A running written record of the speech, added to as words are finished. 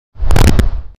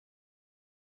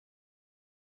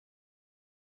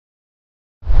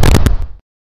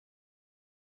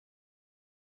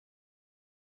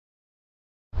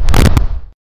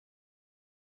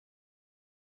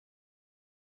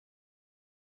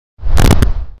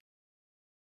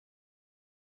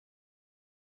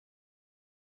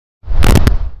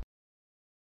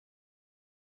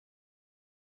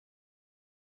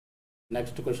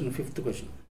Next question fifth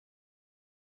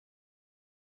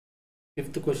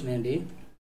question ఏంటి?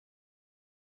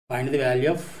 Find the value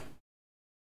of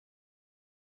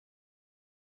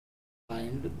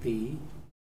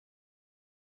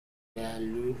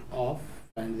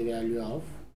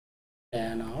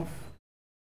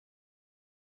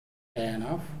tan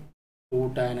of 2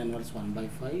 tan inverse 1 by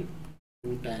 5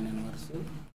 2 tan inverse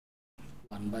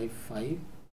 1 by 5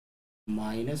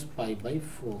 minus pi by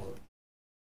 4.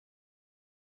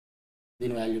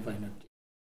 దీని value find out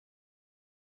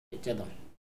చేద్దాం.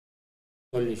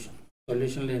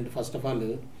 సొల్యూషన్లో ఏంటి? First of all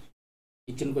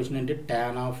ఇచ్చిన question ఏంటి?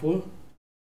 tan of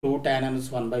 2 tan inverse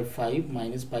 1 by 5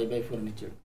 minus pi by 4 అని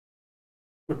ఇచ్చాడు.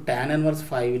 ఇప్పుడు tan inverse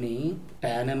 5ని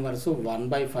tan inverse 1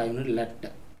 by 5ని let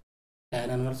tan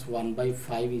inverse 1 by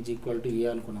 5 is equal to ఏ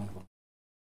అనుకున్నాం.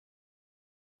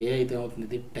 ఏ అయితే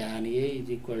ఏమవుతుంది? tan A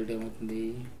is equal to ఏమవుతుంది?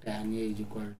 tan A is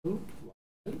equal to 1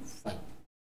 by 5.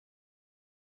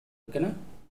 ఓకేనా?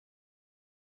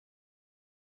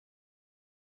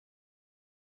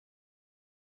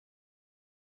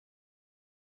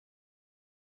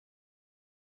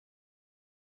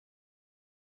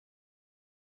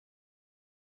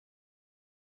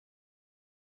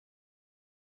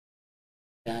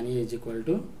 tan A is equal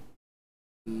to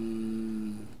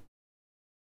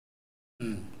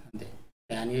అంతే,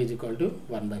 tan A is equal to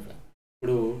 1 by 5.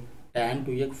 ఇప్పుడు tan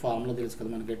 2A formula తెలుసు కదా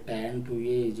మనకి. tan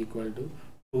 2A is equal to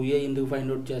 2A ఎందుకు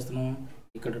find out చేస్తున్నాం?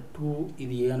 ఇక్కడ 2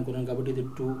 ఇది ఏ అనుకున్నాం కాబట్టి ఇది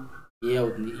 2A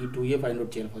అవుతుంది. ఈ 2A ఫైండ్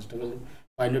అవుట్ చేయాలి. First of all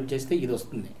find out చేస్తే ఇది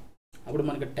వస్తుంది. అప్పుడు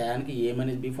మనకి ట్యాన్కి A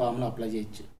minus B formula apply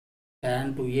చేయొచ్చు. tan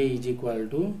 2A is equal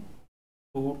to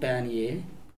 2 tan A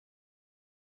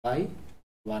by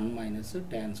 1 minus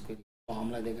tan square.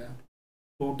 Formula అదేగా.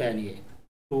 2 tan A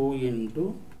 2 into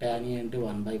tan A అంటే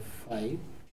 1 by 5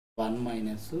 1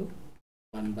 minus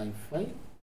 1 by 5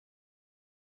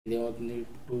 ఇదేమవుతుంది?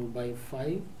 2 by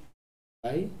 5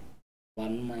 by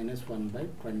 1 minus 1 by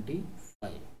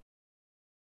 25.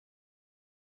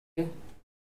 Okay,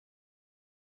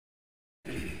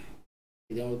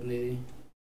 ఇదేమవుతుంది?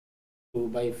 2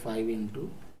 by 5 into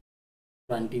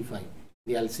 25.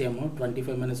 ఇది LCM.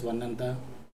 25 minus 1 ఎంత?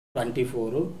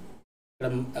 24. ఇక్కడ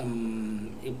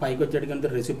ఈ పైకి వచ్చేటికంటే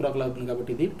reciprocal అవుతుంది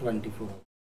కాబట్టి ఇది 24.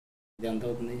 ఇది ఎంత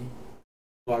అవుతుంది?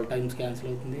 12 టైమ్స్ క్యాన్సిల్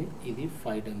అవుతుంది. ఇది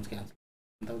 5 టైమ్స్ క్యాన్సిల్.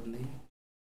 ఎంత అవుతుంది?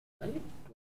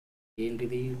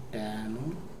 ఏంటిది? tan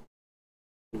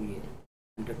 2A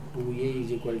అంటే 2A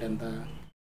ఈజ్ ఈక్వల్ టు ఎంత?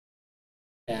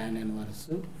 tan inverse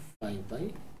 5 by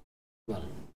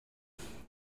 12.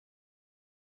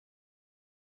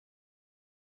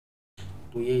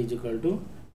 2A is equal to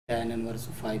tan inverse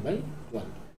 5 by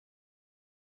 12.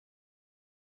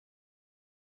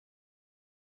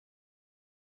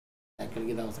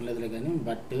 యాక్చువల్గా ఇది అవసరం లేదులే కానీ,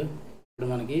 బట్ ఇప్పుడు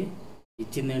మనకి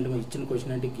ఇచ్చింది ఏంటి? ఇచ్చిన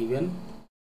క్వశ్చన్ ఏంటి?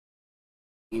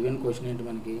 గివెన్ క్వశ్చన్ ఏంటి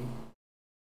మనకి?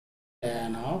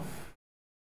 tan of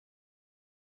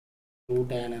 2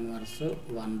 tan inverse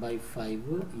 1 by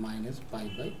 5 minus pi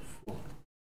by 4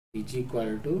 is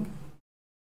equal to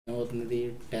ఏమవుతుంది?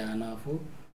 tan of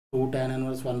 2 tan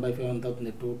inverse 1 by 5 ఎంత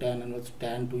అవుతుంది? 2 tan inverse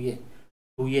tan 2A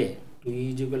 2A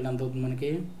is equal ఎంత అవుతుంది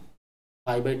మనకి?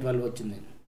 5 by 12 వచ్చింది.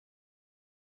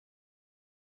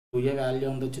 2A వాల్యూ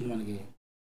ఎంత వచ్చింది మనకి?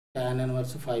 tan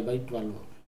inverse 5 by 12.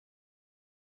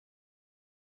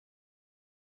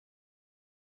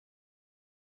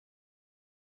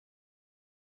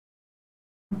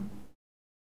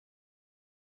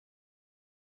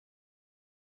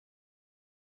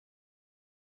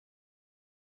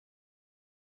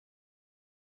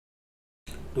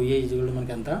 Two A is equal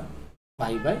మనకి ఎంత?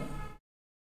 5 by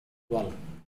 12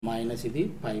 మైనస్ ఇది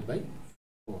 5 by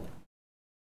 4.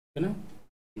 ఓకేనా?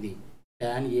 ఇది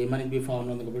tan A minus B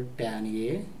formula ఉంది కాబట్టి tan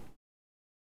A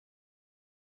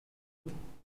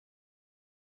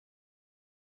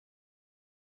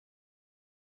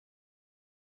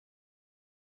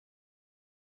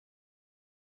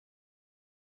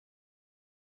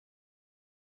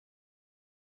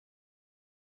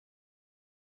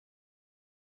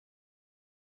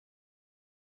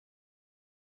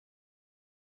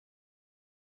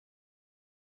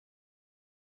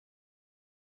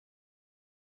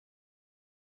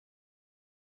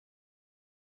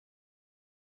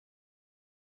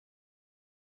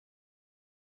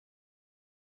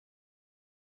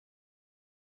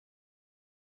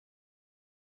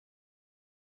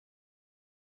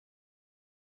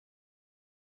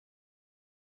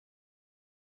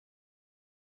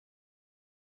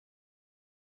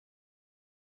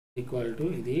ఈక్వల్ టు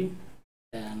ఇది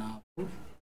tan of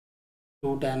 2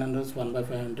 tan inverse 1 by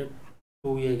 5 అంటే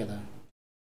 2A కదా.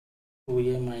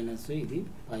 2A మైనస్ ఇది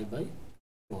 5 by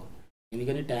 4.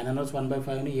 ఎందుకని tan ఇన్వర్స్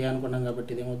 1/5ని ఏ అనుకున్నాం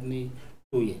కాబట్టి ఇది ఏమవుతుంది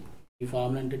 2a. ఈ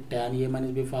ఫార్ములా అంటే tan a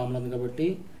minus b formula ఉంది కాబట్టి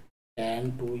tan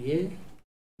 2a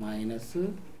minus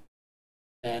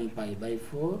tan pi by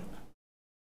 4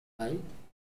 by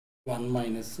 1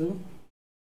 minus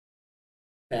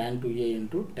tan 2a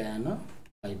into tan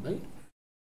pi by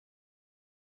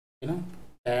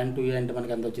tan 2a అంటే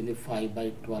మనకి ఎంత వచ్చింది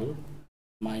 5/12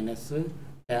 మైనస్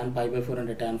tan pi by 4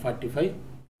 అంటే tan 45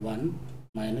 1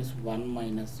 minus 1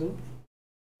 minus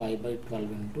 5/12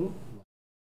 into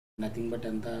nothing but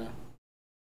ఎంత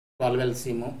 12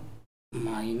 LCM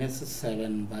minus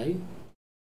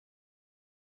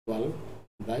 7/12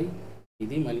 by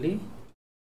ఇది మళ్ళీ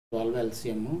 12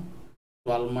 LCM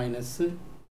 12 minus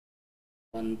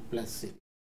 1 plus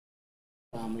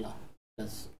formula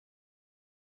plus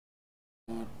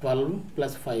 12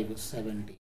 plus 5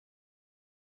 70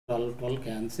 12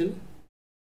 cancel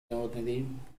ఏమవుతుంది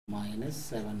minus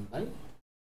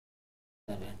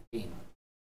 7/17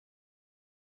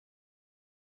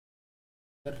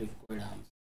 the required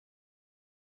answer.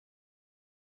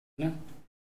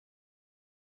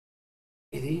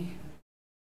 ఇది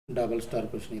డబుల్ స్టార్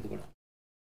క్వశ్చన్. ఇది కూడా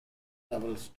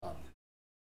డబుల్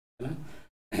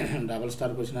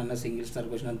స్టార్ క్వశ్చన్ అన్న సింగిల్ స్టార్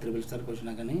క్వశ్చన్ అన్న త్రిబుల్ స్టార్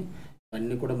క్వశ్చన్ కానీ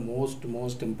ఇవన్నీ కూడా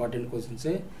మోస్ట్ ఇంపార్టెంట్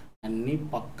క్వశ్చన్సే. అన్నీ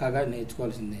పక్కాగా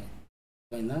నేర్చుకోవాల్సిందే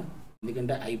అయిందా,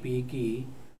 ఎందుకంటే ఐపీఈకి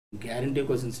గ్యారంటీ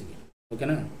క్వశ్చన్స్ ఇవి.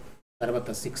 ఓకేనా. తర్వాత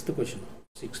sixth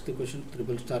question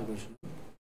triple star question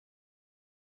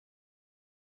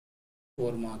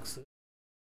 4 marks.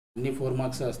 అన్ని 4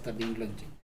 మార్క్స్ వస్తారు దీంట్లోంచి.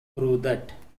 ప్రూవ్ దట్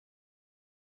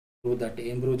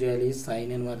ఏం ప్రూవ్ చేయాలి?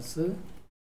 Sine inverse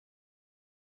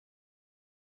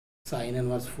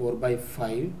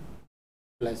 4/5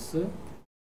 plus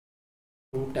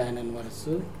 2 tan inverse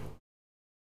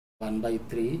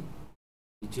 1/3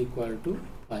 is equal to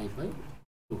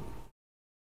 5/2.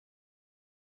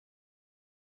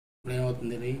 ఇప్పుడు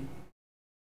ఏమవుతుంది ఇది?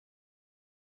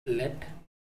 Let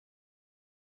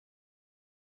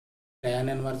tan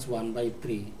inverse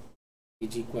 1/3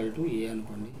 is equal to a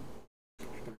అనుకోండి.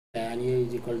 tan a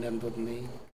is equal to ఎంత అవుతుంది?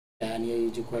 tan a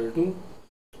is equal to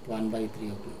 1/3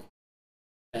 అవుతుంది.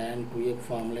 tan 2a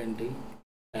ఫార్ములా ఏంటి?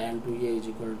 tan 2a is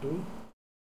equal to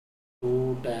 2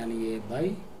 tan a by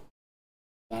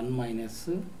 1 minus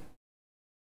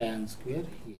tan square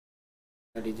a,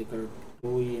 that is equal to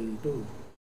 2 into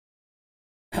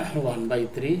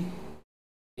 1/3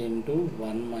 into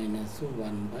 1 minus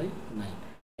 1/9.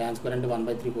 tan square అంటే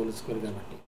 1/3 whole square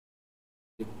కాబట్టి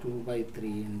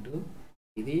 2/3 into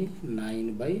ఇది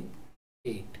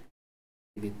 9/8.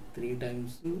 ఇది 3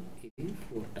 times, ఇది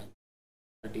 4 times,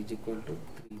 that is equal to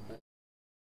 3/.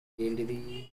 ఏంటిది?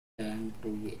 tan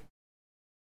 2a.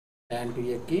 tan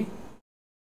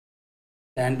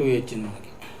 2a వచ్చింది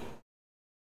మనకి.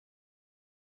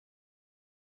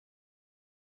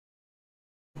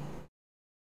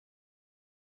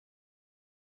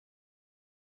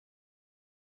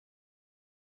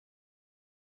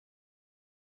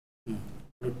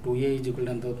 ఇప్పుడు 2a is equal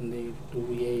ఎంత అవుతుంది?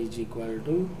 2a is equal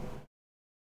to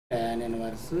tan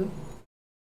inverse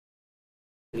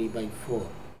 3/4.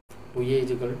 2a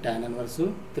is equal to tan inverse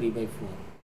 3/4.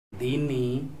 దీన్ని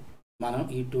మనం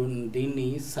దీన్ని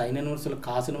సైన్ ఇన్వర్స్లో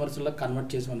కాస్ ఇన్వర్స్లో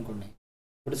కన్వర్ట్ చేసాం అనుకోండి.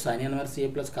 ఇప్పుడు sine inverse A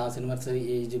plus cos inverse A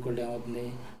is equal to ఏమవుతుంది?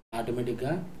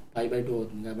 ఆటోమేటిక్గా 5/2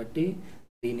 అవుతుంది. కాబట్టి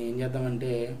దీన్ని ఏం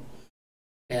చేద్దామంటే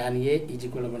tan a is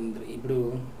equal to, ఇప్పుడు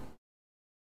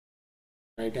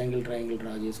రైట్ యాంగిల్ ట్రయాంగిల్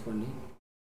డ్రా చేసుకోండి.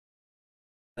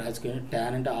 రాసుకొని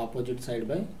tan అంటే ఆపోజిట్ సైడ్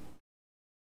బై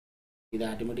ఇది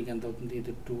ఆటోమేటిక్ ఎంత అవుతుంది?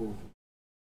 ఇది 2 అవుతుంది.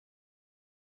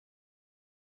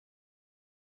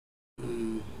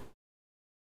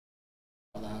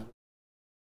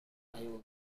 16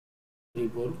 3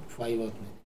 4 5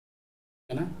 అవుతుంది.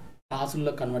 ఓకేనా.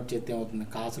 కాసుల్లో కన్వర్ట్ చేస్తే ఏమవుతుంది?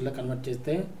 కాసుల్లో కన్వర్ట్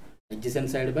చేస్తే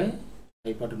అడ్జసెంట్ సైడ్ బై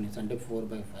హైపోటెన్యూస్ అంటే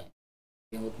 4/5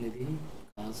 ఏమవుతుంది? ఇది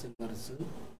కాస్ ఇన్వర్స్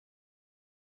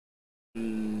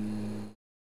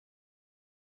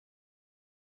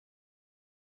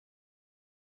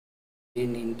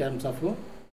దీన్ని in terms of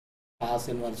cos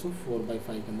inverse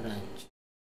 4/5 కింద రాయొచ్చు.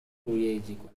 2a ఈజ్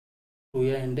ఈక్వల్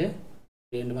 2a అంటే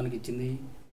ఏంటి మనకి ఇచ్చింది?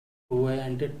 2a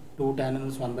అంటే 2 tan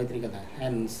ఇన్వర్స్ 1/3 కదా.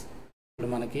 హెన్స్ ఇప్పుడు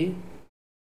మనకి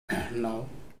now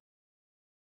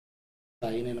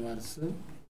sine inverse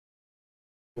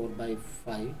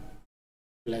 4/5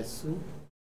 plus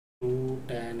 2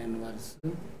 tan inverse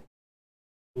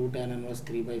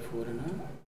 3/4 అయినా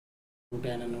 2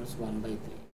 tan inverse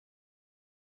 1/3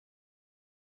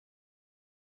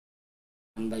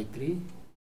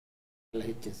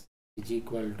 LHS is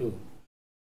equal to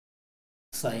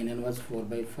sin inverse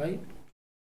 4/5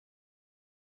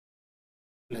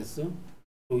 plus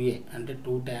 2a అంటే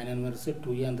 2 tan ఇన్వర్స్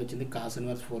 2a ఎంత వచ్చింది cos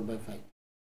inverse 4/5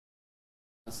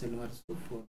 cos inverse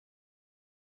 4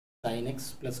 sin x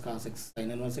plus cos x sin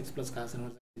inverse x plus cos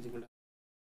inverse x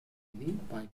ఇది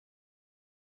pi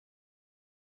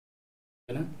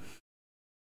ఓకేనా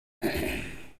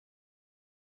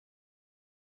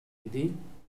ఇది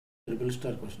triple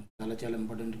star question చాలా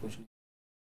important question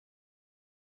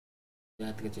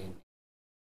జాగ్రత్తగా చేయండి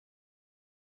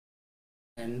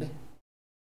and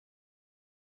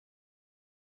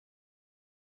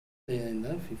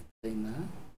అయిందా 5th అయిందా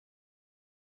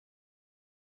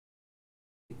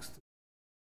 6th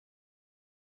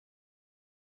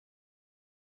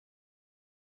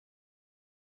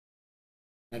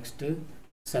next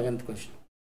 7th question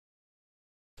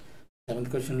 7th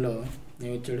క్వశ్చన్లో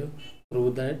ఏమి ఇచ్చాడు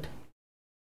prove that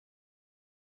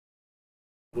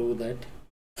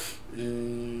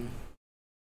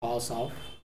cos of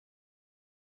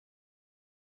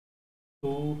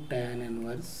 2 tan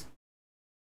inverse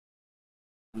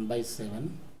 1/7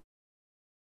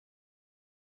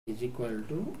 is equal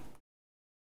to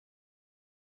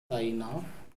sin of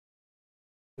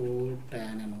 4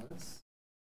 tan inverse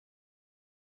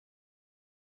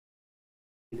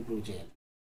ఇది ప్రూవ్ చేయాలి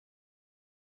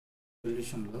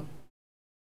సొల్యూషన్లో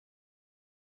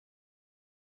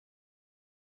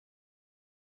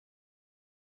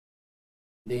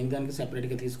దానికి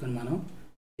సెపరేట్గా తీసుకొని మనం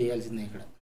చేయాల్సిందే ఇక్కడ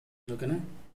ఓకేనా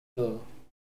సో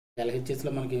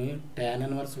ఎల్హెచ్ఎస్లో మనకి tan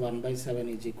inverse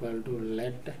 1/7 is equal to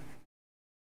let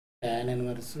tan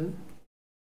inverse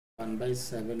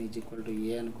 1/7 is equal to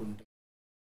ఏ అనుకుంటే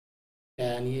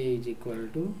tan A is equal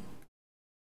to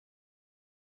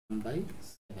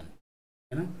 1/7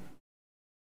 ఓకేనా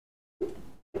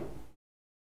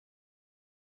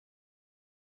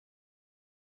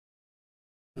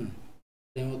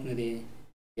ఏమవుతుంది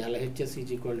LHS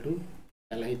is equal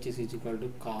to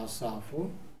cos of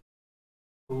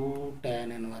 2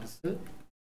 tan inverse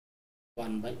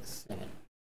 1/7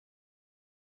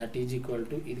 that is equal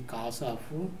to ఇది కాస్ ఆఫ్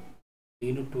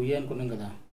దీని 2a అనుకున్నాం కదా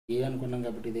ఏ అనుకున్నాం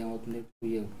కాబట్టి ఇది ఏమవుతుంది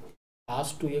 2a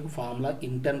cos 2aకు formula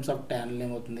in terms of ట్యాన్లో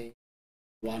ఏమవుతుంది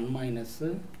 1 minus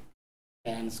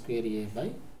tan square a by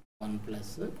 1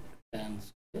 plus tan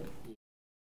square a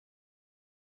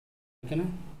ఓకేనా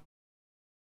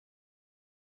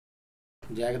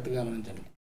జాగ్రత్తగా గమనించండి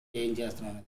ఏం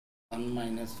చేస్తున్నాను 1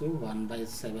 minus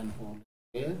 1/7 whole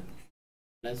square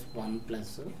plus 1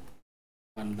 plus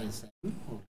 1/7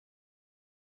 whole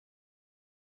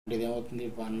ఇది ఏమవుతుంది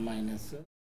 1 minus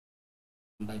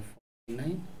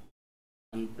 1/49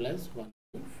 1 plus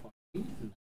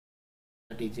 1/49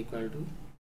 that is equal to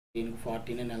దీనికి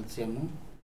 49 ఎల్సిఎం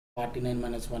 49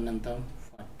 మైనస్ 1 ఎంత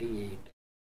 48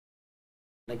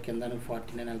 కింద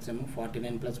 49 ఎల్సిఎం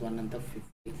 49 ప్లస్ 1 ఎంత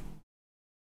 50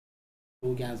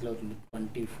 2 క్యాన్సిల్ అవుతుంది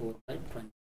 24/20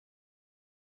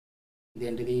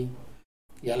 ఇదేంటిది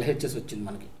ఎల్హెచ్ఎస్ వచ్చింది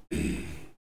మనకి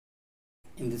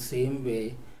in the same way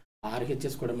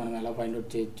RHS కూడా మనం ఎలా ఫైండ్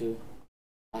అవుట్ చేయొచ్చు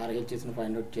ఆర్హెచ్ఎస్ని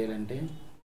ఫైండ్ అవుట్ చేయాలంటే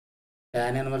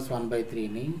tan inverse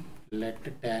 1/3ని let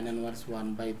tan inverse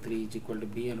 1/3 is equal to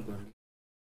be అనుకోండి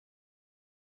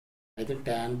అయితే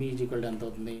tan B is equal to ఎంత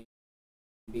అవుతుంది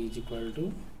బి ఈజ్ ఈక్వల్ టు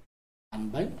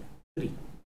 1/3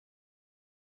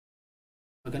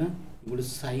 ఓకేనా ఇప్పుడు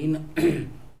సైన్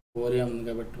 4a ఉంది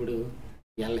కాబట్టి ఇప్పుడు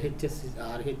LHS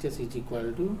RHS is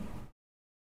equal to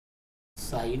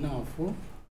sign of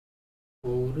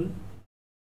 4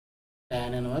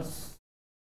 tan inverse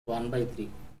 1/3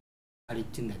 అది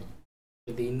ఇచ్చింది అది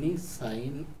దీన్ని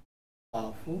sign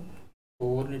of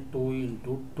 4ని 2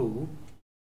 into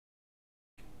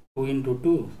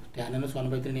 2 tan inverse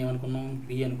 1/3 ఏమనుకున్నాం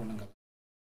బి అనుకున్నాం కదా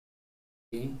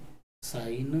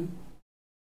sign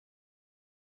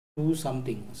 2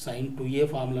 something sign 2a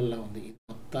formula ఉంది ఇది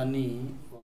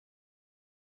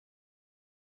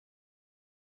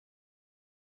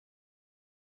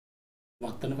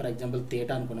మొత్తాన్ని ఫర్ ఎగ్జాంపుల్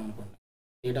థీటా అనుకున్నాం అనుకోండి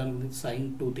థీటా అనుకుంది sign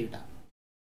 2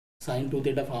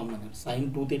 theta formula sign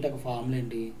 2 థీటాకి formula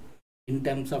ఏంటి ఇన్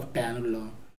టర్మ్స్ ఆఫ్ ట్యాన్లో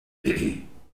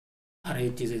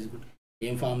ఆర్హెచ్ఎస్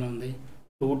ఏం ఫార్ములా ఉంది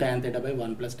 2 tan theta by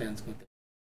 1 plus tan square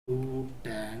 2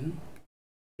 tan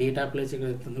theta plus ఇక్కడ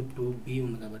అవుతుంది 2b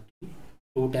ఉంది కాబట్టి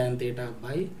 2 tan theta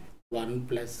by 1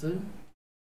 plus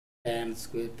tan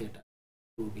square theta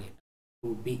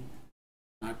 2b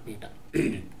not beta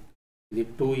ఇది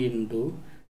 2 into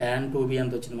tan 2b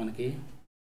ఎంత వచ్చింది మనకి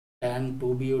tan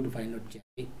 2b ఒకటి ఫైండ్ అవుట్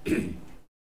చేయాలి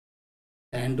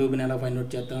tan 2bని ఎలా ఫైండ్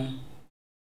అవుట్ చేద్దాం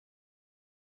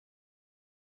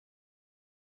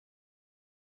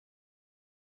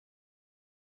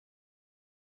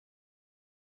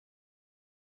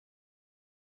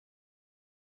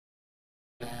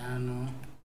tan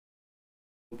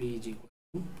b is equal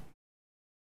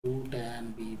 2 tan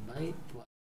b by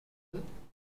 1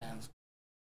 tan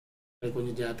square.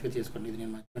 కొంచెం జాగ్రత్తగా చేసుకోండి, ఇది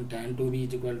నేను మర్చిపోయాను. tan 2b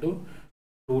is equal to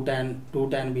 2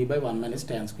 tan b by 1 minus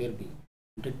tan square b,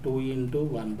 అంటే 2 into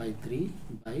 1 by 3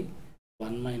 by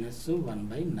 1 minus 1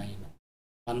 by 9.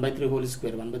 1 by 3 whole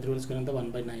square, 1 by 3 whole square అంతా 1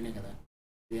 by 9 కదా,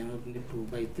 ఇది ఏమవుతుంది 2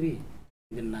 by 3,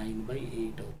 ఇది 9 by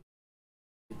 8 అవుతుంది.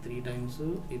 3 times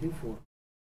ఇది 4,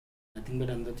 నథింగ్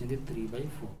బట్ ఎంత వచ్చింది 3 by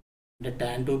 4, అంటే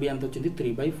tan 2b ఎంత వచ్చింది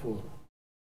 3 by 4,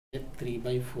 3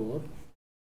 by 4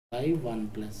 by 1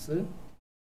 plus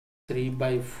 3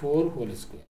 by 4 whole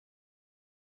square,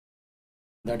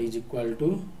 that is equal to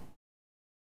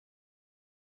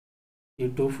ఈ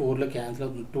 2 4లో క్యాన్సిల్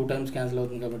అవుతుంది, 2 times క్యాన్సిల్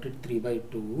అవుతుంది కాబట్టి 3 by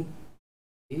 2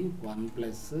 1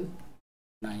 plus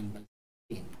 9 by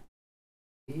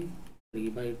 16, 3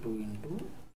 by 2 into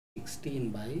 16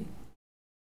 by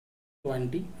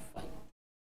 25,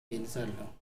 ఎన్నిసార్లు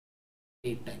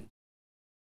 8 times,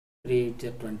 3 8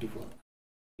 24,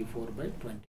 24 by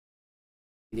 20.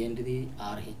 ఇదేంటిది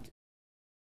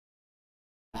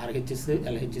RHS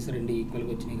LHS రెండు ఈక్వల్గా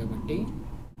వచ్చినాయి కాబట్టి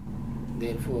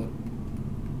therefore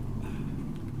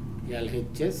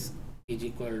LHS is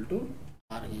equal to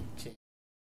RHS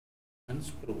and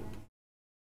proved.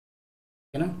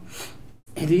 ఓకేనా,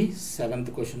 ఇది 7th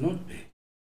క్వశ్చన్.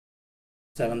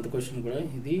 7th క్వశ్చన్ కూడా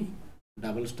ఇది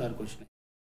double star question.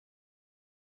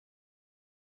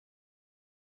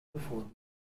 4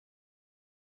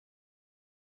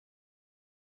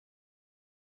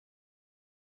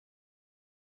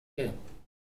 okay,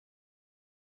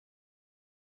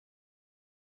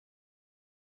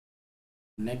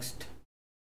 next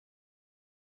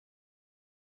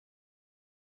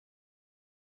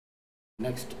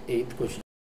 8th question.